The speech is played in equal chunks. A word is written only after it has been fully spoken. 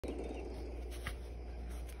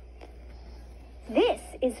This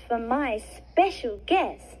is for my special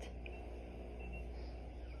guest.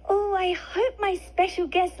 Oh, I hope my special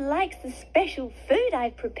guest likes the special food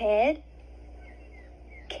I've prepared.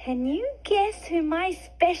 Can you guess who my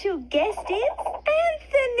special guest is?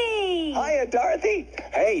 Anthony! Hiya, Dorothy.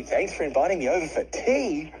 Hey, thanks for inviting me over for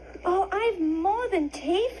tea. Oh, I've more than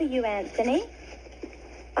tea for you, Anthony.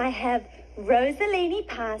 I have Rosalini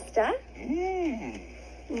pasta,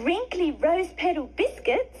 wrinkly rose petal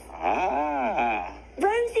biscuits,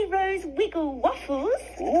 Rosy Rose Wiggle waffles,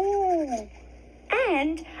 Ooh.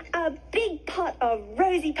 and a big pot of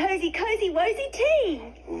Rosy Posy Cozy Wozy tea.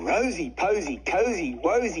 Rosy Posy Cozy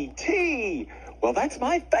Wozy tea. Well, that's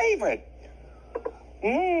my favorite.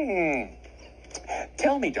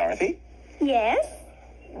 Tell me, Dorothy, Yes,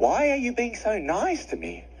 why are you being so nice to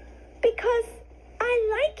me? because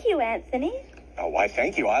I like you, Anthony, Oh, why,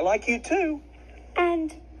 thank you. I like you too.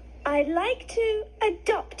 and I'd like to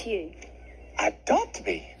adopt you. Adopt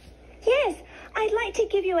me? Yes, I'd like to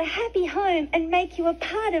give you a happy home and make you a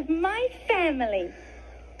part of my family.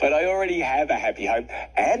 But I already have a happy home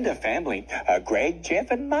and a family. Greg,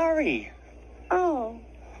 Jeff, and Murray. Oh,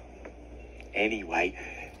 Anyway,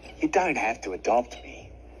 you don't have to adopt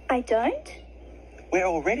me. I don't? We're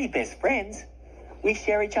already best friends. We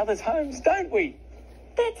share each other's homes, don't we?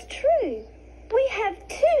 That's true. We have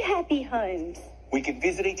 2 happy homes. We can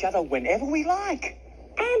visit each other whenever we like.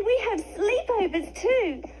 And we have sleepovers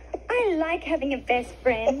too. I like having a best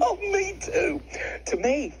friend. Oh, me too. To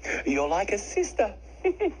me, you're like a sister.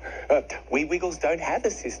 We Wiggles don't have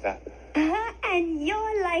a sister. And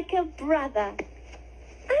you're like a brother.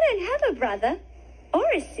 I don't have a brother or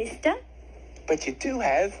a sister. But you do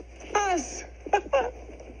have us.